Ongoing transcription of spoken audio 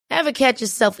Ever catch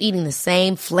yourself eating the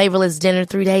same flavorless dinner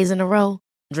 3 days in a row?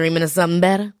 Dreaming of something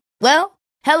better? Well,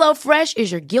 HelloFresh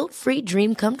is your guilt-free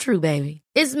dream come true, baby.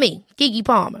 It's me, Keke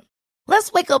Palmer.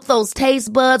 Let's wake up those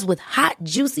taste buds with hot,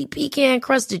 juicy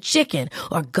pecan-crusted chicken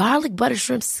or garlic butter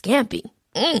shrimp scampi.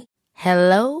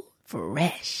 Hello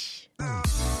Fresh.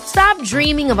 Stop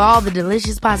dreaming of all the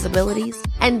delicious possibilities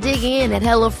and dig in at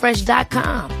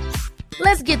HelloFresh.com.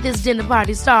 Let's get this dinner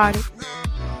party started.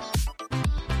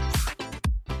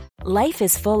 Life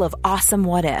is full of awesome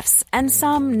what-ifs, and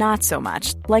some not so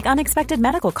much, like unexpected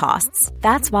medical costs.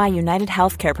 That's why United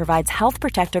Healthcare provides Health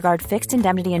Protector Guard fixed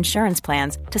indemnity insurance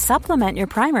plans to supplement your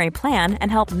primary plan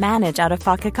and help manage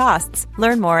out-of-pocket costs.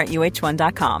 Learn more at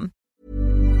UH1.com.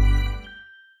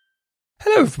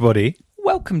 Hello, everybody.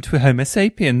 Welcome to Homo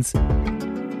Sapiens, your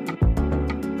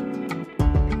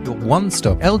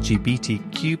one-stop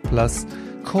LGBTQ plus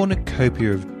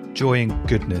cornucopia of joy and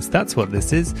goodness. That's what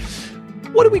this is.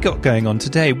 What have we got going on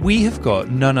today? We have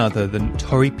got none other than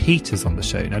Torrey Peters on the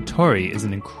show. Now, Torrey is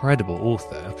an incredible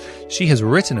author. She has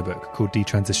written a book called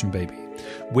Detransition Baby,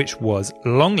 which was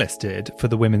longlisted for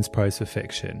the Women's Prize for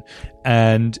Fiction.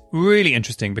 And really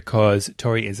interesting because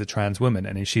Torrey is a trans woman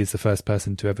and she is the first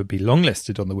person to ever be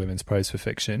longlisted on the Women's Prize for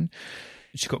Fiction.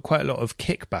 She got quite a lot of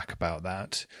kickback about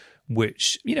that,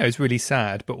 which, you know, is really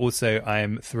sad, but also I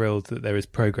am thrilled that there is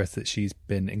progress that she's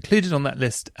been included on that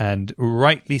list, and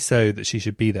rightly so that she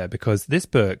should be there, because this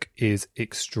book is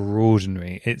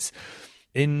extraordinary. It's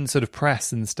in sort of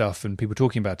press and stuff and people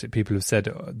talking about it, people have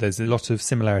said there's a lot of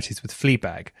similarities with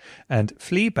Fleabag, and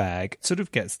Fleabag sort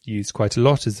of gets used quite a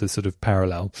lot as a sort of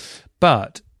parallel,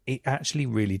 but it actually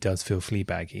really does feel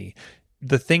Fleabaggy.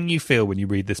 The thing you feel when you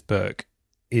read this book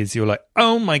is you're like,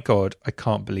 oh my God, I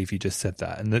can't believe you just said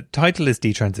that. And the title is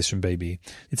Detransition Baby.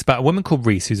 It's about a woman called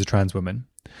Reese, who's a trans woman.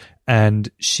 And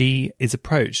she is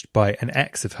approached by an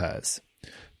ex of hers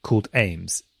called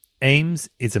Ames. Ames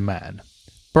is a man.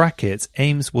 Brackets,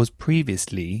 Ames was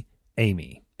previously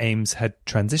Amy. Ames had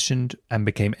transitioned and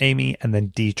became Amy and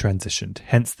then detransitioned,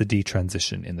 hence the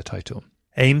detransition in the title.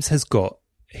 Ames has got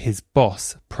his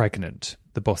boss pregnant.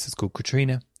 The boss is called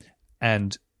Katrina,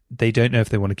 and they don't know if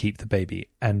they want to keep the baby.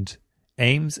 And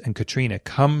Ames and Katrina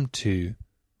come to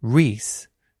Reese,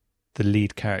 the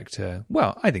lead character.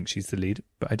 Well, I think she's the lead,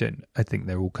 but I think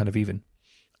they're all kind of even.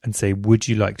 And say, would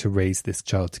you like to raise this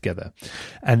child together?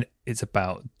 And it's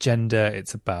about gender,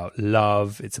 it's about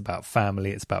love, it's about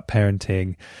family, it's about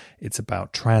parenting, it's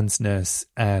about transness.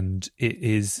 And it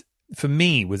is, for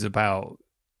me, was about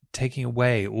taking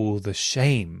away all the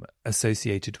shame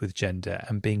associated with gender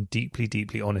and being deeply,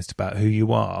 deeply honest about who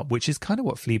you are, which is kind of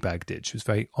what Fleabag did. She was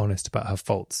very honest about her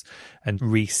faults. And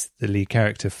Reese, the lead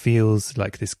character, feels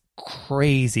like this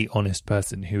crazy honest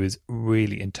person who is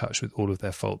really in touch with all of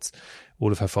her faults,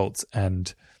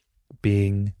 and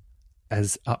being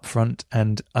as upfront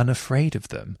and unafraid of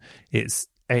them. It's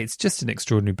just an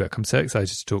extraordinary book. I'm so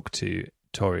excited to talk to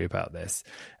Torrey about this.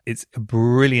 It's a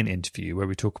brilliant interview where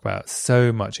we talk about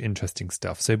so much interesting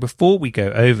stuff. So before we go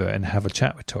over and have a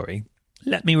chat with Torrey,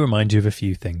 let me remind you of a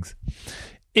few things.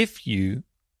 If you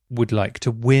would like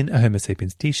to win a Homo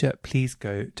Sapiens t-shirt, please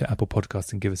go to Apple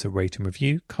Podcasts and give us a rate and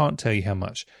review. Can't tell you how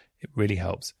much it really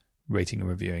helps rating and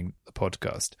reviewing the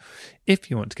podcast. If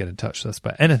you want to get in touch with us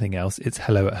about anything else, it's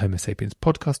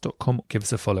hello@homosapienspodcast.com. Give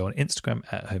us a follow on Instagram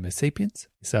 @homosapiens.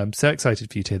 So I'm so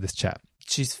excited for you to hear this chat.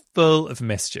 She's full of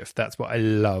mischief. That's what I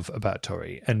love about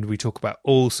Torrey. And we talk about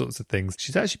all sorts of things.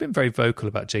 She's actually been very vocal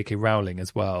about J.K. Rowling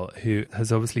as well, who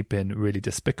has obviously been really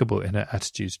despicable in her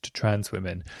attitude to trans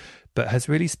women, but has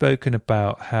really spoken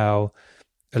about how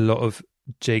a lot of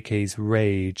J.K.'s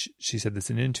rage, she said this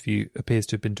in an interview, appears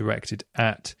to have been directed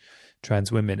at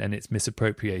trans women and it's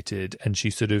misappropriated. And she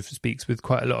sort of speaks with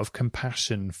quite a lot of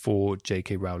compassion for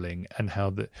J.K. Rowling and how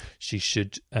that she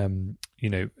should,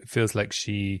 feels like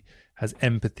she has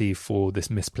empathy for this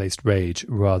misplaced rage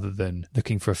rather than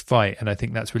looking for a fight. And I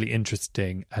think that's really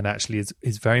interesting, and actually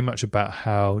is very much about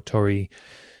how Torrey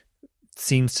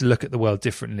seems to look at the world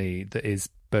differently, that is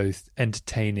both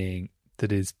entertaining,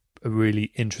 that is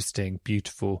really interesting,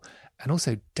 beautiful, and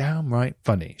also downright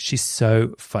funny. She's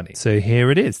so funny. So here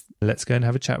it is. Let's go and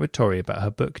have a chat with Torrey about her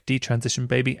book, Detransition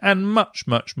Baby, and much,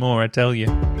 much more, I tell you.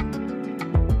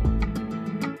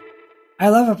 I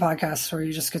love a podcast where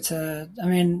you just get to,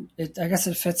 I guess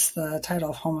it fits the title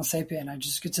of Homo sapien. I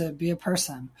just get to be a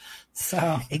person.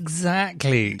 So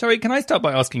exactly. Torrey, can I start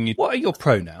by asking you, what are your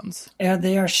pronouns?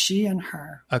 They are she and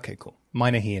her. Okay, cool.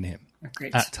 Mine are he and him.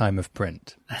 Great. At time of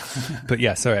print. But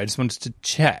yeah, sorry, I just wanted to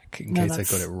check in case I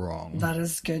got it wrong. That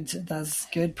is good. That's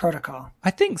good protocol.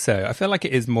 I think so. I feel like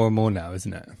it is more and more now,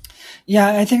 isn't it?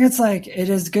 Yeah, I think it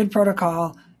is good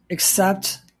protocol,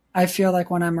 except I feel like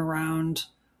when I'm around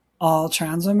all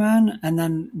trans women, and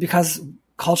then because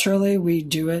culturally we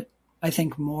do it, I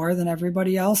think, more than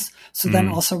everybody else. So then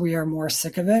also we are more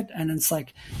sick of it. And it's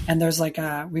like, and there's like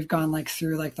we've gone like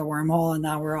through like the wormhole, and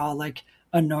now we're all like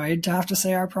annoyed to have to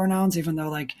say our pronouns, even though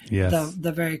like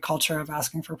the very culture of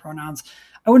asking for pronouns,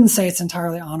 I wouldn't say it's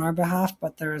entirely on our behalf,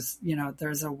 but there's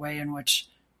a way in which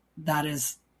that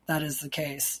is the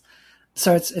case.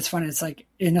 So it's funny. It's like,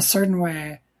 in a certain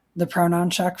way, the pronoun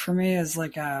check for me is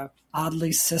like a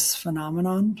oddly cis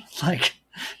phenomenon, like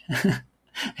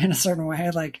in a certain way,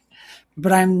 like,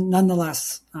 but I'm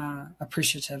nonetheless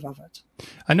appreciative of it.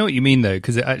 I know what you mean though,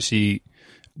 because it actually,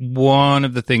 one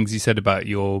of the things you said about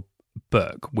your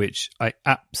book, which I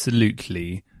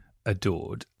absolutely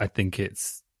adored, I think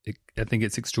it's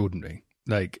extraordinary.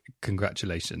 Like,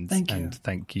 congratulations. Thank you. And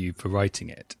thank you for writing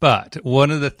it. But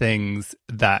one of the things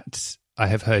that I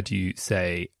have heard you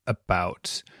say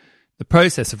about the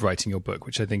process of writing your book,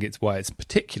 which I think it's why it's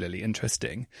particularly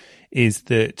interesting, is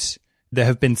that there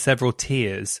have been several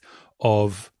tiers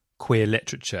of queer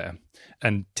literature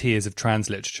and tiers of trans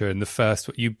literature. And the first,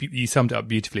 you summed it up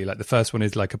beautifully. Like, the first one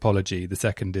is like Apology. The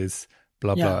second is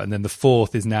blah, blah. And then the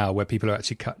fourth is now where people are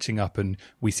actually catching up and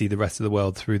we see the rest of the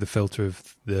world through the filter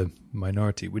of the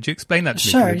minority. Would you explain that to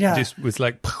me? Sure, yeah. It just was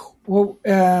like... Well,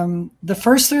 the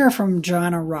first three are from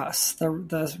Joanna Russ, the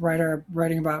writer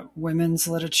writing about women's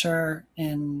literature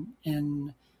in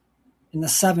the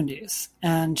 70s.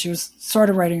 And she was sort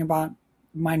of writing about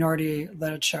minority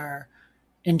literature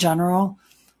in general.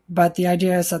 But the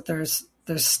idea is that there's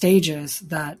stages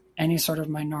that any sort of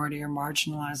minority or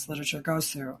marginalized literature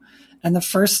goes through. And the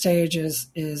first stage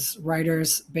is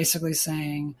writers basically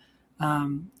saying,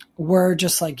 we're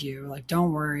just like you, like,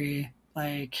 don't worry,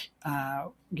 like,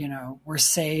 we're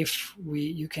safe.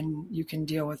 You can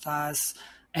deal with us.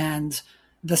 And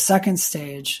the second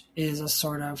stage is a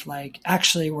sort of like,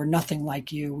 actually, we're nothing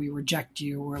like you. We reject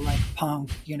you. We're like punk,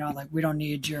 like, we don't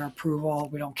need your approval.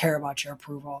 We don't care about your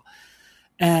approval.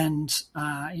 And,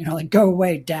 like, go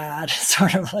away, dad,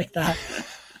 sort of like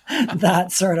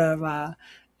that sort of,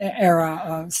 era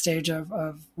of stage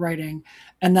of writing.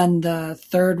 And then the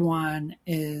third one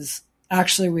is,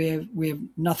 actually, we have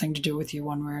nothing to do with you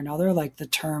one way or another. Like, the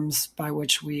terms by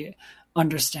which we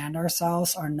understand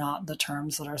ourselves are not the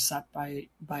terms that are set by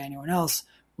anyone else.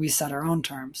 We set our own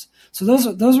terms. So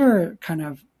those were kind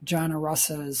of Joanna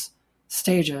Russ's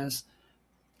stages.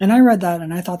 And I read that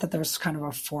and I thought that there was kind of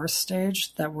a fourth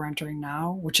stage that we're entering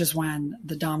now, which is when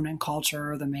the dominant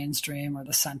culture or the mainstream or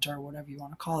the center, whatever you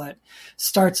want to call it,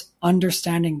 starts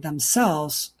understanding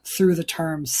themselves through the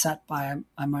terms set by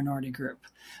a minority group.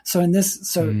 So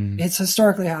it's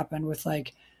historically happened with,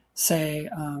 like, say,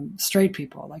 straight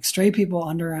people. Like, straight people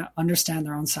understand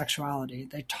their own sexuality.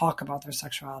 They talk about their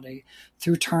sexuality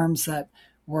through terms that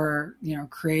were,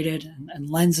 created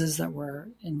and lenses that were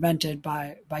invented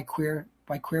by queer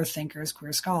thinkers,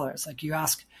 queer scholars. Like, you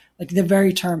ask, like, the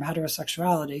very term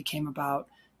heterosexuality came about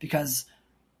because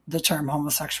the term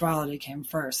homosexuality came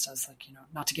first, as, like,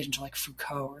 not to get into like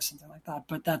Foucault or something like that,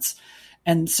 but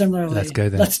and similarly, let's go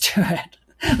then. Let's do it.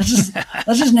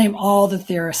 Let's just name all the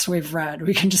theorists we've read.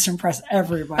 We can just impress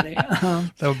everybody.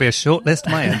 That would be a short list,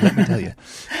 my end, let me tell you.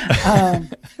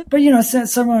 But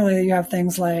similarly, you have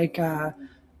things like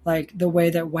the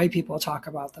way that white people talk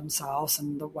about themselves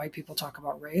and the white people talk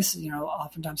about race,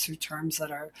 oftentimes through terms that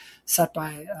are set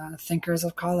by thinkers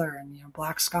of color and,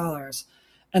 Black scholars.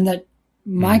 And that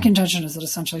my contention is that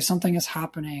essentially something is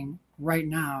happening right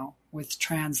now with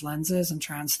trans lenses and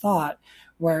trans thought,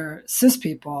 where cis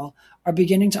people are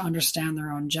beginning to understand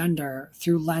their own gender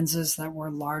through lenses that were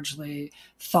largely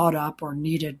thought up or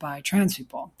needed by trans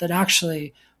people. That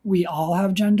actually we all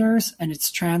have genders, and it's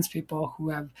trans people who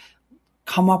have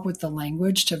come up with the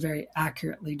language to very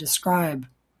accurately describe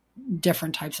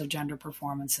different types of gender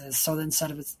performances. So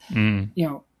instead of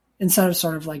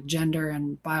sort of like gender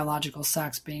and biological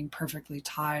sex being perfectly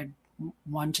tied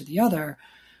one to the other,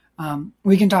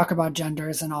 we can talk about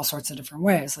genders in all sorts of different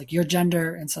ways. Like, your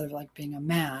gender, instead of like being a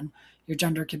man, your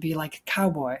gender could be like a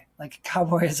cowboy. Like, a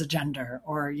cowboy is a gender,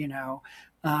 or,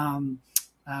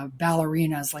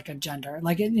 ballerina is like a gender.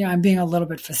 Like, I'm being a little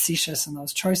bit facetious in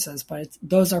those choices, but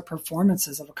those are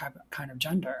performances of a kind of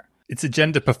gender. It's a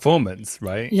gender performance,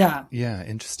 right? Yeah. Yeah.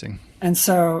 Interesting. And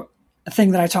so a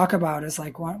thing that I talk about is,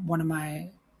 like, one of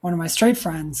my straight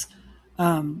friends,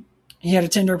 he had a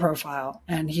Tinder profile,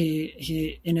 and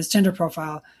he in his Tinder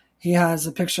profile, he has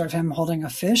a picture of him holding a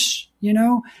fish,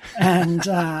 and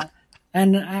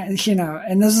and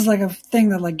this is like a thing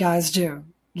that, like, guys do.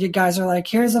 You guys are like,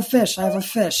 here's a fish. I have a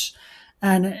fish.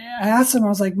 And I asked him, I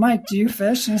was like, Mike, do you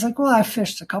fish? And he's like, well, I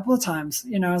fished a couple of times.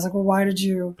 I was like, well, why do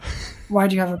you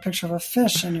have a picture of a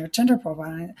fish in your Tinder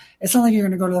profile? And it's not like you're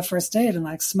going to go to the first date and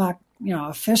like smack,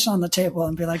 a fish on the table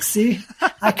and be like, see,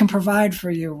 I can provide for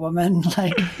you, woman.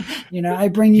 Like, I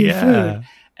bring you food.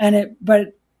 And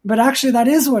but actually that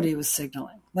is what he was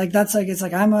signaling. Like, that's like, it's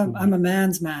like, I'm a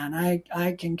man's man.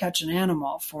 I can catch an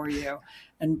animal for you.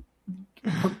 And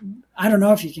I don't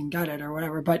know if you can gut it or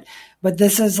whatever, but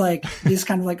this is like these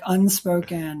kind of like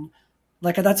unspoken,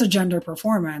 like that's a gender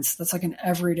performance. That's like an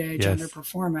everyday gender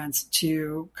performance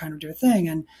to kind of do a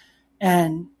thing.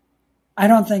 And I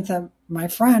don't think that my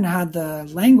friend had the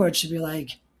language to be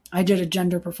like, I did a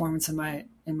gender performance in my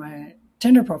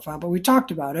Tinder profile, but we talked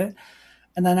about it.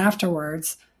 And then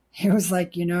afterwards he was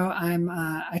like,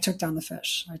 I took down the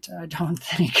fish. I don't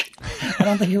think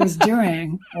he was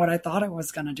doing what I thought it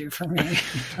was going to do for me.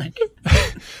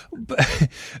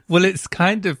 Well, it's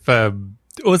kind of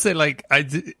also like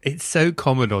it's so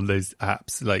common on those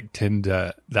apps like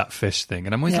Tinder, that fish thing,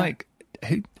 and I'm always like,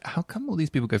 how come all these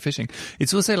people go fishing?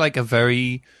 It's also like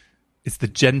it's the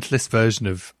gentlest version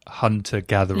of hunter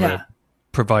gatherer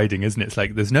providing, isn't it? It's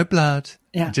like there's no blood.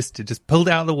 Yeah. Just pulled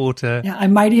out of the water. Yeah. I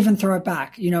might even throw it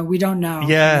back. We don't know in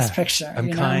this picture.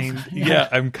 I'm kind. Yeah.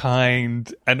 I'm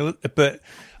kind. But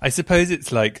I suppose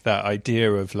it's like that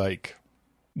idea of like,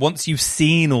 once you've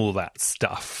seen all that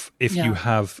stuff, if you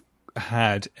have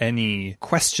had any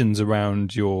questions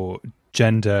around your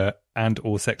gender and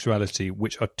or sexuality,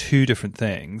 which are two different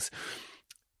things,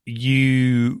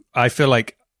 I feel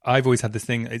like I've always had this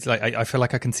thing. It's like I feel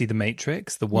like I can see the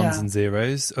matrix, the ones and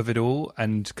zeros of it all,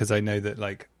 and because I know that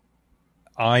like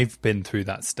I've been through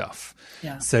that stuff.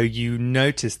 Yeah. So you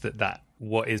notice that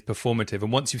what is performative,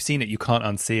 and once you've seen it, you can't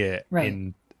unsee it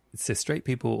in cis straight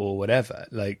people or whatever.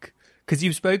 Like, because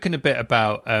you've spoken a bit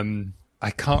about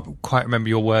I can't quite remember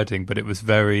your wording, but it was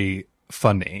very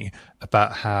funny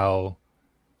about how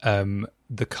the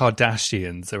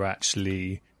Kardashians are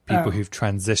actually people who've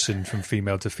transitioned from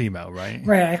female to female, right?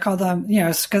 Right. I call them,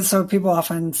 because so people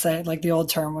often say like the old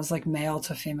term was like male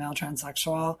to female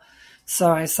transsexual. So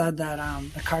I said that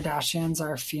the Kardashians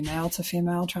are female to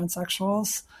female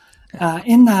transsexuals.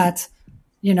 In that,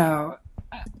 I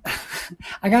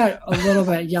got a little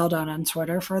bit yelled at on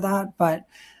Twitter for that, but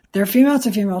they're female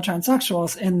to female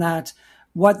transsexuals in that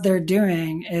what they're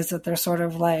doing is that they're sort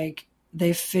of like,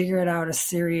 they figured out a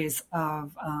series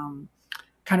of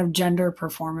kind of gender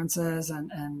performances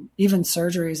and even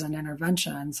surgeries and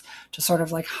interventions to sort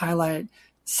of like highlight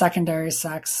secondary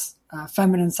sex,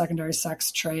 feminine secondary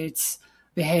sex traits,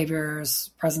 behaviors,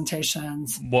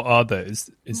 presentations. What are those?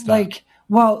 Is that like,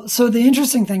 well, so the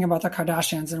interesting thing about the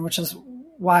Kardashians, and which is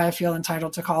why I feel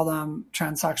entitled to call them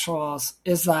transsexuals,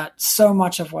 is that so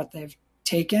much of what they've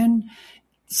taken,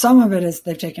 some of it is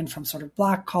they've taken from sort of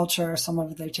Black culture, some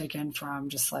of it they've taken from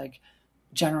just like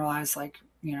generalized like,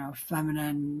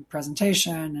 feminine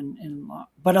presentation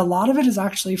but a lot of it is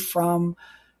actually from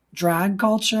drag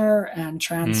culture and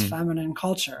trans feminine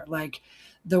culture. Like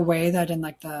the way that in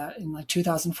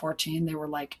 2014, they were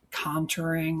like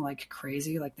contouring like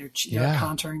crazy, like they're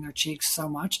contouring their cheeks so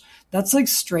much. That's like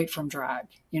straight from drag,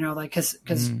 like, cause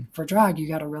for drag, you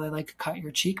got to really like cut your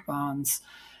cheekbones,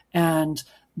 and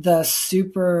the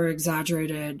super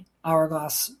exaggerated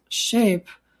hourglass shape,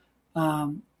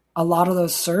 a lot of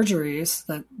those surgeries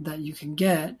that you can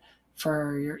get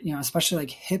for your, especially like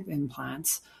hip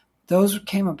implants, those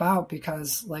came about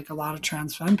because like a lot of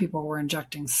trans femme people were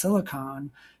injecting silicone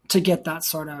to get that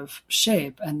sort of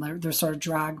shape, and they're sort of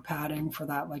drag padding for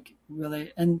that, like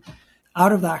really. And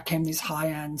out of that came these high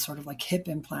end sort of like hip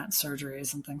implant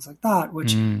surgeries and things like that,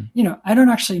 which, I don't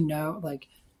actually know, like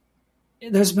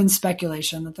there's been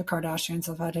speculation that the Kardashians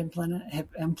have had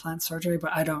hip implant surgery,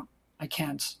 but I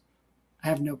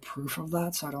have no proof of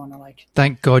that, so I don't want to like...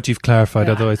 Thank God you've clarified,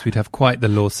 otherwise we'd have quite the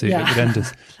lawsuit. Yeah. It would end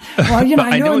us. Well,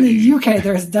 I know in the UK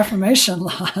there's defamation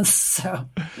laws, so...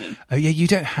 Oh yeah, you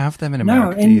don't have them in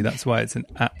America, do you? That's why it's an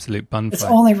absolute bun fight. It's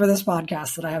only for this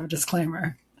podcast that I have a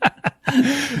disclaimer.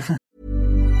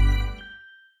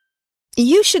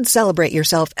 You should celebrate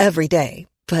yourself every day,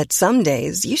 but some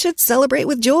days you should celebrate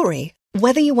with jewelry.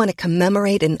 Whether you want to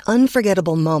commemorate an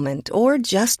unforgettable moment or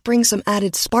just bring some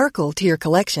added sparkle to your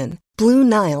collection, Blue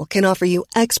Nile can offer you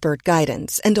expert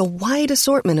guidance and a wide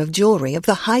assortment of jewelry of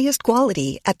the highest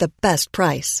quality at the best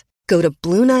price. Go to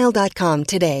BlueNile.com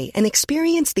today and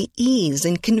experience the ease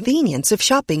and convenience of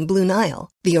shopping Blue Nile,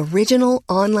 the original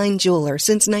online jeweler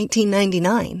since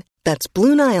 1999. That's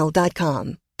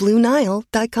BlueNile.com.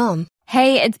 BlueNile.com.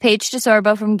 Hey, it's Paige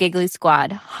DeSorbo from Giggly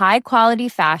Squad. High quality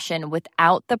fashion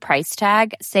without the price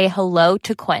tag. Say hello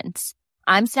to Quince.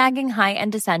 I'm snagging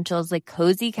high-end essentials like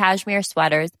cozy cashmere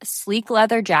sweaters, sleek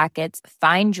leather jackets,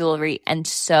 fine jewelry, and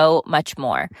so much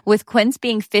more. With Quince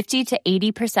being 50 to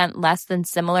 80% less than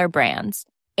similar brands.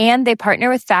 And they partner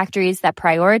with factories that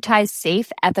prioritize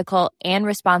safe, ethical, and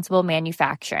responsible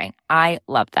manufacturing. I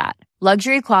love that.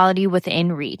 Luxury quality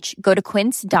within reach. Go to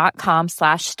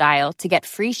quince.com/style to get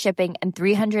free shipping and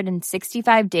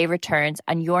 365-day returns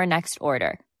on your next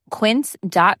order.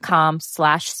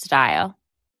 Quince.com/style.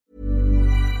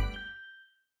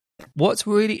 What's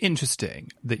really interesting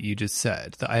that you just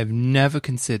said that I have never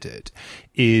considered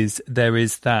is there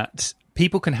is that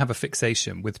people can have a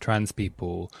fixation with trans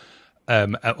people.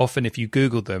 Often if you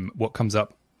Google them, what comes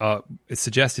up is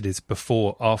suggested is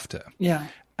before, after. Yeah.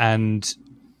 And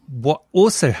what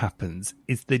also happens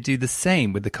is they do the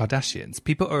same with the Kardashians.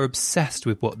 People are obsessed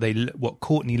with what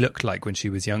Kourtney looked like when she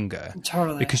was younger.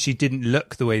 Totally. Because she didn't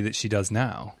look the way that she does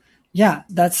now. Yeah,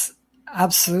 that's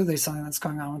absolutely something that's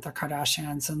going on with the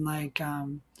Kardashians. And like,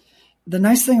 the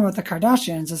nice thing about the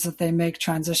Kardashians is that they make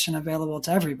transition available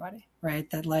to everybody, right?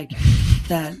 That like,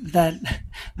 that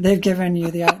they've given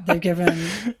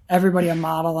everybody a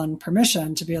model and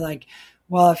permission to be like,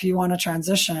 well, if you want to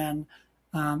transition,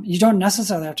 you don't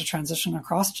necessarily have to transition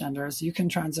across genders. You can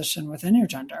transition within your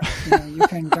gender. You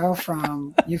can go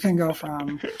from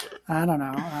I don't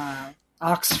know,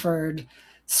 Oxford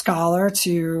scholar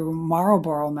to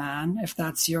Marlboro man, if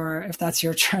that's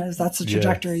the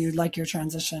trajectory you'd like your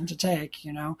transition to take,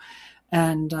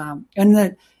 and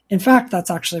that in fact that's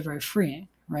actually very freeing,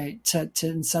 right? To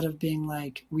instead of being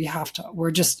like we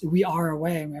are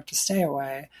away and we have to stay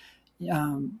away,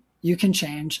 you can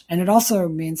change, and it also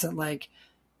means that like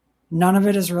none of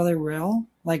it is really real.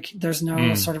 Like there's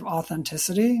no sort of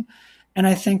authenticity, and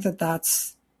I think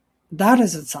that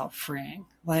is itself freeing.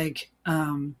 Like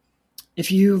if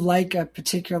you like a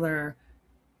particular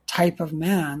type of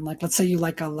man, like let's say you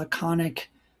like a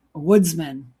laconic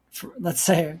woodsman, let's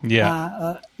say,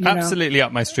 absolutely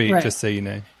up my street, right. Just so you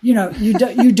know,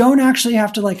 you don't actually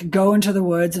have to like go into the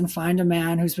woods and find a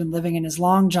man who's been living in his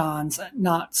long johns,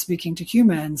 not speaking to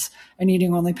humans and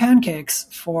eating only pancakes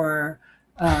for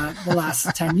the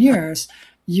last 10 years.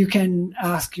 You can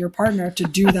ask your partner to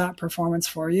do that performance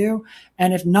for you.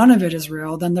 And if none of it is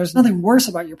real, then there's nothing worse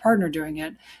about your partner doing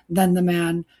it than the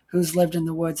man who's lived in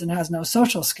the woods and has no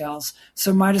social skills.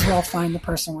 So might as well find the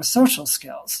person with social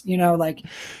skills, like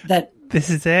that. This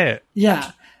is it.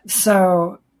 Yeah.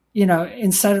 So,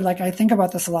 instead of like, I think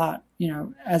about this a lot,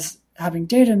 as having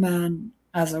dated men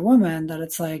as a woman, that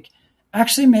it's like,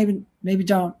 actually, maybe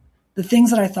don't, the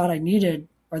things that I thought I needed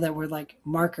or that were like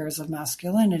markers of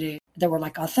masculinity, that were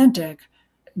like authentic,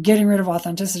 getting rid of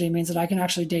authenticity means that I can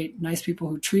actually date nice people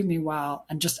who treat me well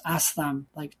and just ask them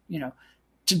like,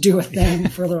 to do a thing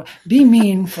for a little, be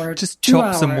mean for just 2 chop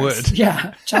hours. Some wood.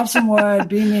 Yeah. Chop some wood,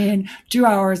 be mean, 2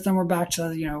 hours. Then we're back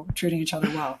to, treating each other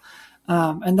well.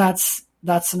 And that's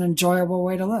an enjoyable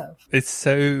way to live. It's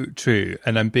so true.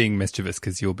 And I'm being mischievous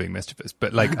because you're being mischievous.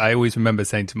 But like, I always remember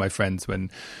saying to my friends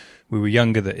when we were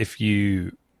younger that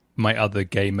my other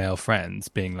gay male friends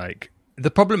being like, the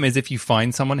problem is if you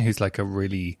find someone who's like a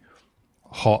really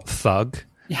hot thug,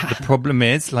 the problem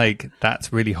is like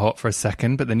that's really hot for a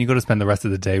second, but then you got to spend the rest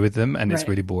of the day with them and it's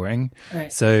really boring.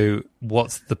 Right. So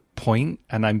what's the point?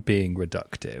 And I'm being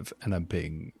reductive and I'm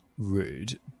being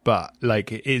rude, but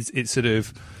like it's sort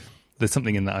of, there's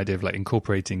something in that idea of like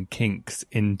incorporating kinks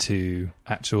into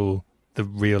the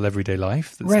real everyday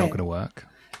life that's not going to work.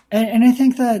 And I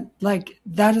think that like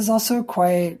that is also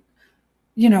quite,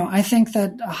 I think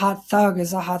that a hot thug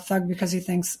is a hot thug because he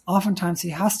thinks oftentimes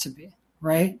he has to be,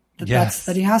 right?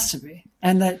 That he has to be.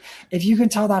 And that if you can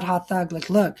tell that hot thug, like,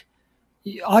 look,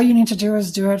 all you need to do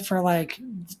is do it for like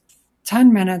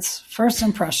 10 minutes, first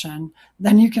impression,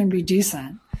 then you can be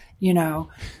decent,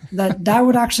 that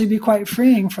would actually be quite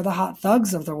freeing for the hot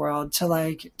thugs of the world to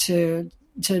like, to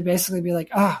basically be like,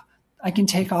 I can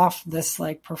take off this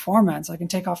like performance. I can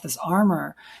take off this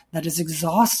armor that is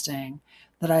exhausting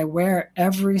that I wear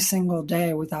every single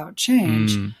day without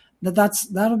change.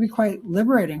 That'll be quite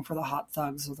liberating for the hot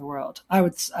thugs of the world.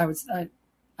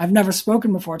 I've never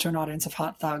spoken before to an audience of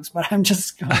hot thugs, but I'm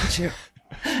just going to,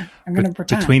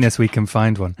 pretend. Between us, we can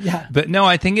find one. Yeah. But no,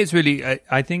 I think it's really,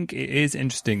 I think it is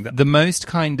interesting that the most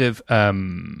kind of, a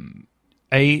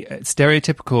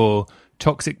stereotypical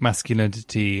toxic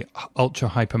masculinity, ultra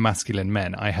hyper masculine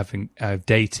men I have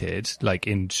dated, like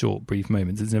in short, brief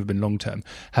moments, it's never been long term,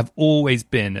 have always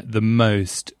been the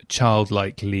most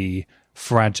childlikely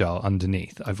fragile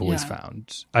underneath. I've always Yeah.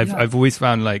 found. I've always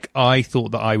found like I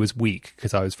thought that I was weak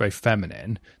because I was very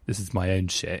feminine. This is my own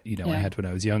shit, I Yeah. had when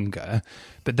I was younger.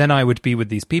 But then I would be with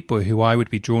these people who I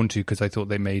would be drawn to because I thought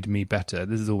they made me better.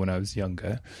 This is all when I was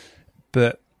younger.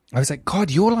 But I was like, God,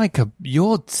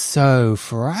 you're so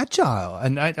fragile.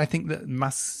 And I think that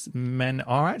men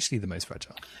are actually the most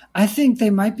fragile. I think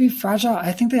they might be fragile.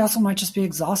 I think they also might just be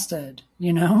exhausted,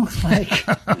 like,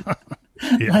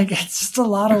 like it's just a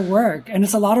lot of work. And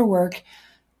it's a lot of work,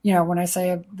 when I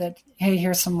say that, hey,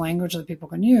 here's some language that people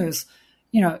can use,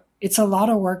 it's a lot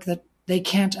of work that they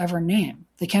can't ever name.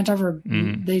 They can't ever,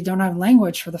 they don't have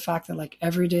language for the fact that like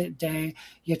every day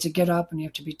you have to get up and you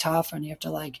have to be tough and you have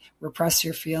to like repress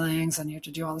your feelings and you have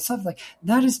to do all this stuff. Like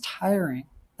that is tiring.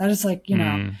 That is like,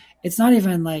 it's not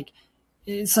even like,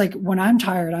 it's like when I'm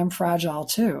tired, I'm fragile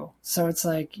too. So it's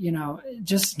like,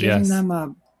 just giving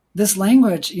them this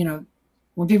language,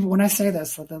 when I say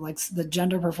this, that the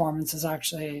gender performance is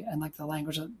actually, and like the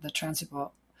language that trans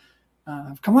people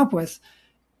have come up with,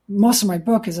 most of my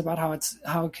book is about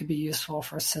how it could be useful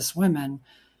for cis women,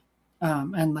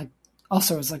 and like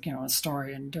also as like a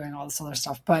story and doing all this other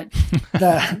stuff. But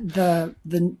the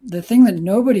thing that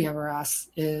nobody ever asks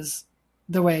is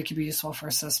the way it could be useful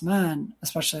for cis men,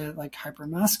 especially like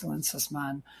hypermasculine cis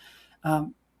men,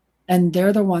 and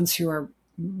they're the ones who are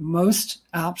most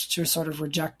apt to sort of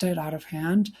reject it out of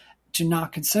hand, to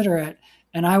not consider it.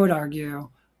 And I would argue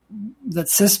that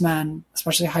cis men,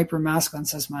 especially hypermasculine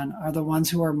cis men, are the ones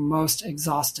who are most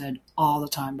exhausted all the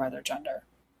time by their gender.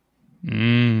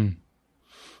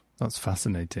 That's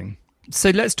fascinating.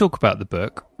 So let's talk about the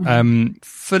book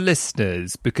for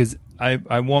listeners, because I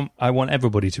want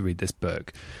everybody to read this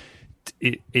book.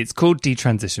 It's called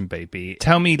Detransition Baby.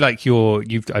 Tell me, like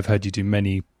I've heard you do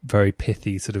many very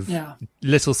pithy sort of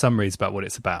little summaries about what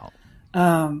it's about.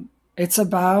 It's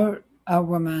about a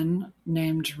woman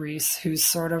named Reese who's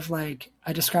sort of like,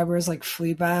 I describe her as like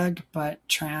Fleabag, but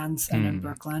trans and in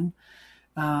Brooklyn.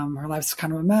 Her life's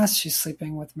kind of a mess. She's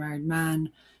sleeping with married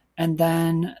men. And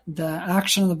then the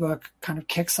action of the book kind of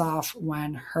kicks off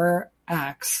when her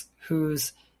ex,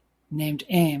 who's named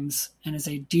Ames and is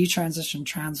a detransitioned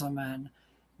trans woman,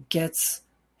 gets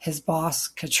his boss,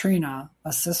 Katrina,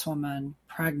 a cis woman,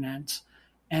 pregnant,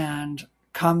 and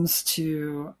comes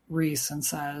to Reese and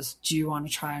says, do you want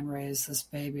to try and raise this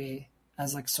baby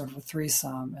as like sort of a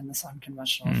threesome in this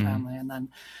unconventional family? And then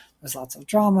there's lots of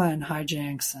drama and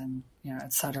hijinks and,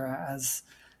 et cetera, as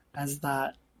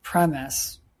that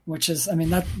premise, which is, I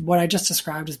mean, that what I just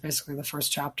described is basically the first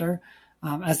chapter,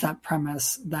 as that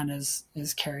premise then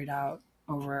is carried out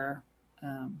over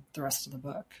the rest of the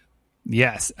book.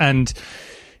 Yes. And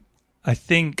I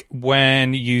think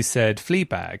when you said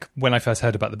Fleabag, when I first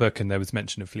heard about the book and there was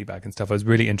mention of Fleabag and stuff, I was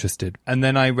really interested. And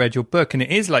then I read your book and it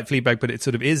is like Fleabag, but it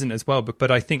sort of isn't as well. But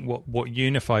I think what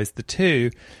unifies the two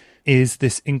is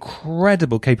this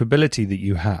incredible capability that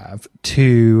you have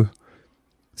to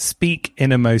speak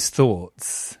innermost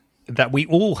thoughts that we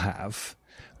all have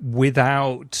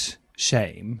without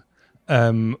shame,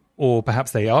 or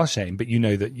perhaps they are shame, but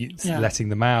that letting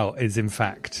them out is in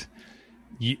fact...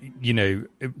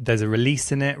 there's a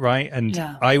release in it, right? And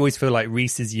I always feel like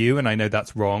Reese is you, and I know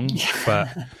that's wrong,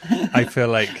 but I feel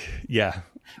like,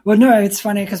 Well, no, it's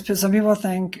funny because some people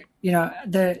think,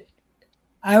 that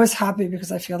I was happy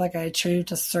because I feel like I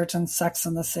achieved a certain Sex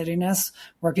and the City-ness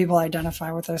where people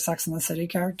identify with their Sex and the City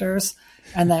characters,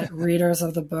 and that readers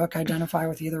of the book identify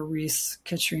with either Reese,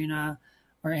 Katrina,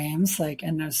 or Ames. Like,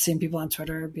 and I've seen people on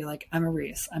Twitter be like, I'm a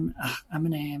Reese, I'm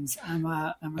an Ames, I'm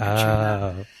a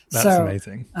Katrina. That's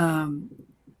amazing.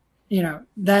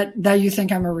 That you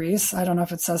think I'm a Reese, I don't know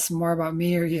if it says more about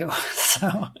me or you.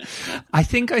 So I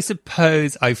suppose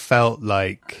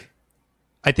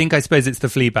it's the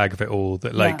Fleabag of it all,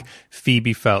 that like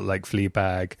Phoebe felt like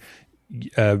Fleabag.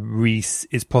 Reese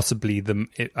is possibly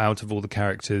out of all the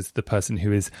characters, the person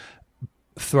who is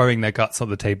throwing their guts on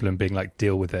the table and being like,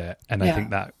 deal with it. And I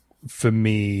think that for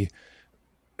me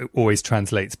it always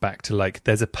translates back to like,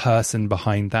 there's a person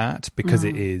behind that, because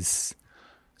it is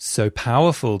so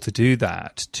powerful to do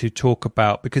that, to talk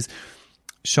about, because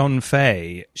Sean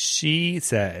Fay, she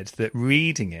said that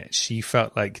reading it, she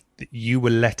felt like you were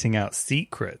letting out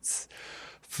secrets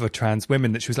for trans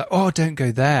women, that she was like, oh, don't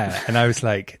go there. And I was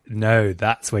like, no,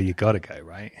 that's where you got to go,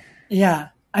 right? Yeah.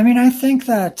 I mean, I think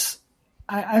that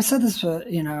I've said this,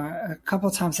 a couple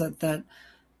of times that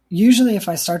usually if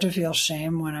I start to feel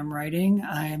shame when I'm writing,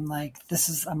 I'm like,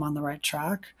 I'm on the right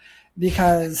track,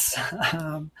 because,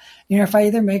 if I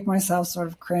either make myself sort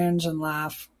of cringe and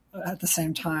laugh at the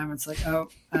same time, it's like,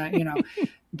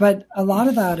 but a lot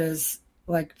of that is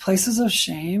like places of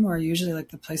shame are usually like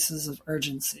the places of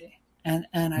urgency. And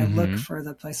I look for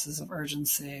the places of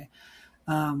urgency.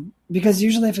 Because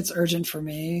usually if it's urgent for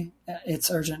me,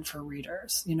 it's urgent for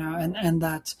readers, you know, and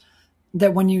that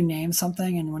when you name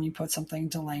something and when you put something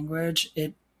to language,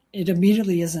 it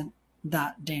immediately isn't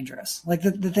that dangerous. Like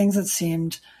the things that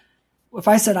seemed, if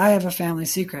I said I have a family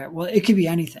secret, well, it could be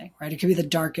anything, right? It could be the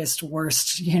darkest,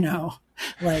 worst, you know,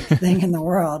 like thing in the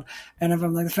world. And if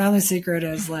I'm like, the family secret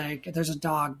is like, there's a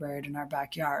dog buried in our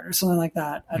backyard or something like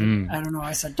that. I don't know.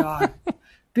 I said dog.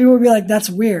 People would be like, that's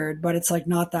weird, but it's like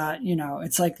not that, you know,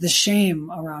 it's like the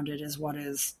shame around it is what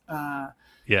is,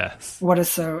 yes. What is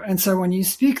so, and so when you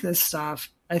speak this stuff,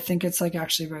 I think it's like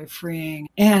actually very freeing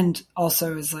and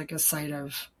also is like a site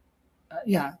of,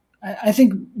 I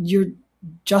think you're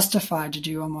justified to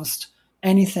do almost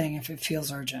anything if it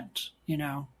feels urgent, you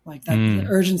know, like that the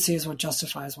urgency is what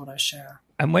justifies what I share.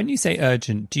 And when you say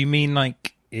urgent, do you mean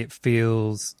like it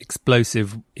feels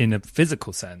explosive in a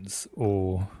physical sense,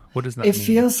 or what does that mean? It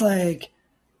feels like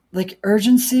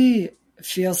urgency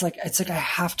feels like it's like I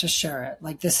have to share it.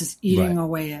 Like this is eating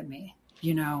away at me,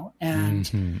 you know,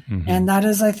 and and that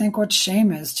is, I think, what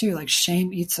shame is too. Like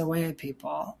shame eats away at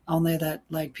people, only that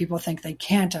like people think they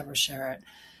can't ever share it.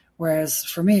 Whereas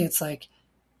for me, it's like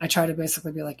I try to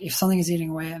basically be like, if something is eating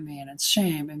away at me and it's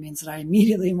shame, it means that I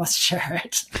immediately must share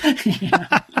it. You know?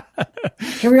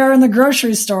 Here we are in the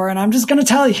grocery store and I'm just going to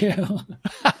tell you.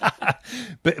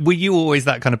 But were you always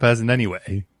that kind of person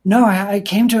anyway? No, I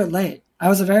came to it late. I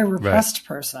was a very repressed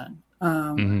person.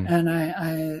 And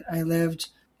I lived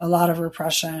a lot of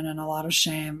repression and a lot of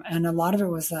shame. And a lot of it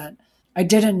was that I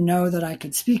didn't know that I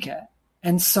could speak it.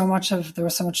 And there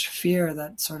was so much fear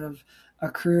that sort of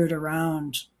accrued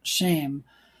around shame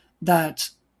that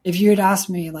if you had asked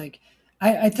me, like,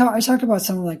 I talk about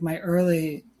some of like my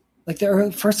early, like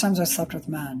the first times I slept with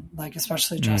men, like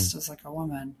especially dressed as like a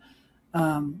woman.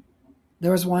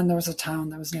 There was a town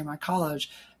that was near my college.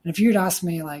 And if you'd asked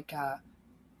me like,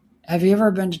 have you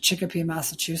ever been to Chicopee,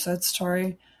 Massachusetts,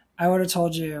 Tori? I would have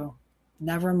told you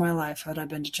never in my life had I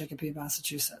been to Chicopee,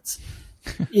 Massachusetts,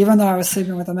 even though I was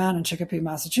sleeping with a man in Chicopee,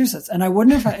 Massachusetts. And that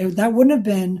wouldn't have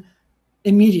been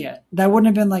immediate. That wouldn't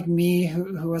have been like me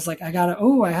who was like, I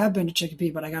have been to Chicopee,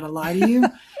 but I got to lie to you.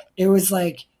 It was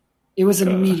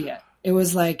immediate. It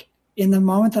was like in the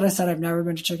moment that I said I've never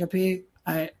been to Chicopee,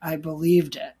 I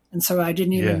believed it. And so I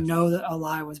didn't even know that a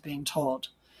lie was being told.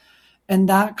 And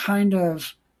that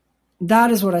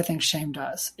is what I think shame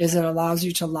does, is it allows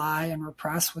you to lie and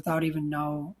repress without even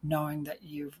knowing that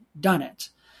you've done it.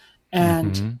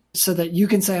 And so that you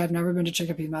can say, I've never been to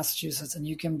Chicopee, Massachusetts, and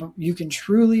you can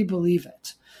truly believe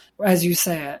it as you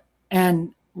say it.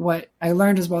 And what I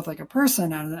learned as both like a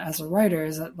person and as a writer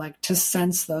is that like to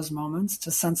sense those moments,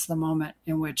 to sense the moment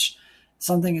in which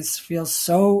something feels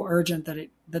so urgent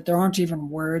that there aren't even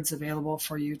words available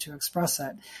for you to express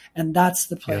it. And that's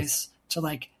the place to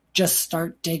like just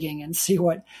start digging and see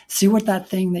what that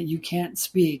thing that you can't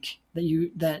speak, that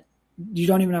you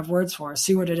don't even have words for,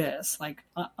 see what it is, like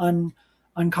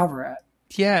uncover it.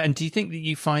 Yeah. And do you think that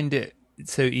you find it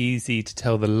so easy to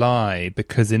tell the lie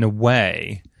because in a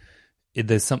way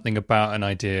there's something about an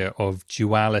idea of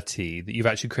duality, that you've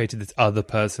actually created this other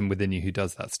person within you who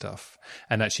does that stuff,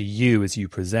 and actually you as you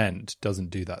present doesn't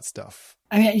do that stuff?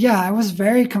 I mean, yeah, I was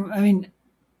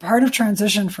part of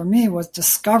transition for me was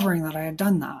discovering that I had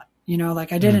done that, you know,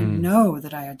 like I didn't know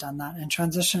that I had done that. And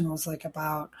transition was like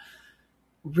about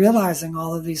realizing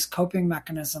all of these coping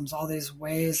mechanisms, all these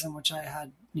ways in which I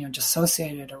had, you know,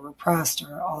 dissociated or repressed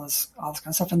or all this kind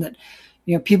of stuff. And that,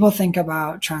 you know, people think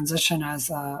about transition as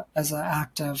an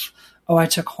act of, oh, I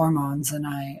took hormones and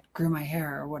I grew my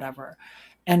hair or whatever.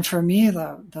 And for me,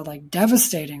 the like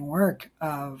devastating work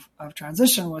of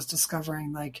transition was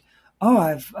discovering like, oh,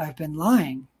 I've been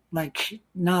lying, like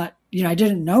not, you know, I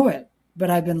didn't know it,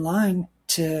 but I've been lying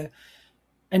to,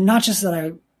 and not just that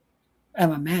I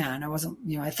am a man. I wasn't,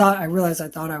 you know, I realized I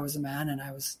thought I was a man and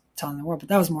I was telling the world, but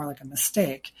that was more like a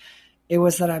mistake. It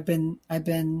was that I've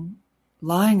been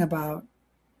lying about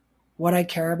what I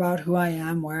care about, who I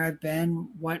am, where I've been,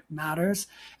 what matters.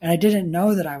 And I didn't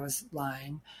know that I was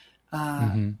lying.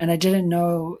 And I didn't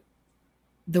know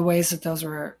the ways that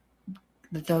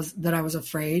that I was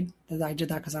afraid, that I did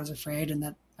that because I was afraid and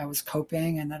that I was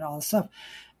coping and that all this stuff.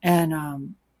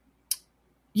 And,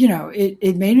 you know,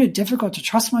 it made it difficult to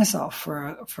trust myself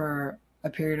for a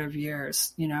period of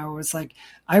years. You know, it was like,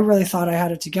 I really thought I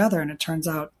had it together, and it turns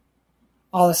out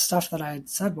all the stuff that I had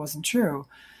said wasn't true.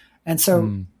 And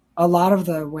so a lot of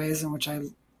the ways in which I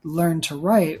learned to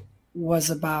write was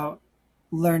about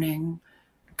learning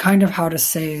kind of how to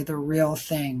say the real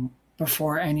thing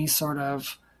before any sort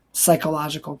of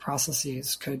psychological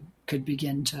processes could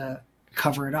begin to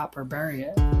cover it up or bury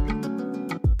it.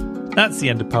 That's the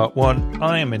end of part 1.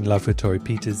 I am in love with Tori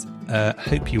Peters.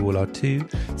 Hope you all are too.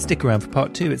 Stick around for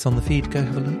part 2. It's on the feed. Go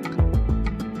have a look.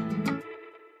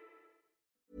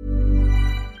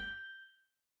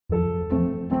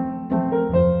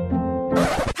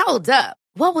 Hold up.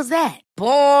 What was that?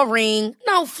 Boring.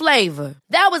 No flavor.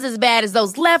 That was as bad as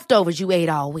those leftovers you ate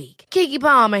all week. Keke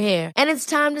Palmer here. And it's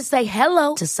time to say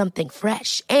hello to something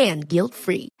fresh and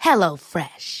guilt-free. Hello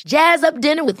Fresh. Jazz up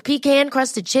dinner with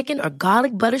pecan-crusted chicken or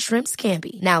garlic butter shrimp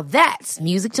scampi. Now that's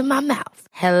music to my mouth.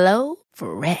 Hello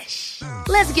Fresh.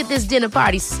 Let's get this dinner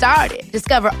party started.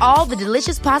 Discover all the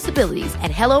delicious possibilities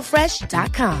at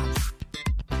HelloFresh.com.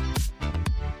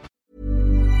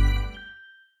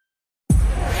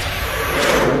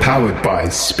 Powered by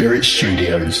Spirit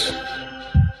Studios.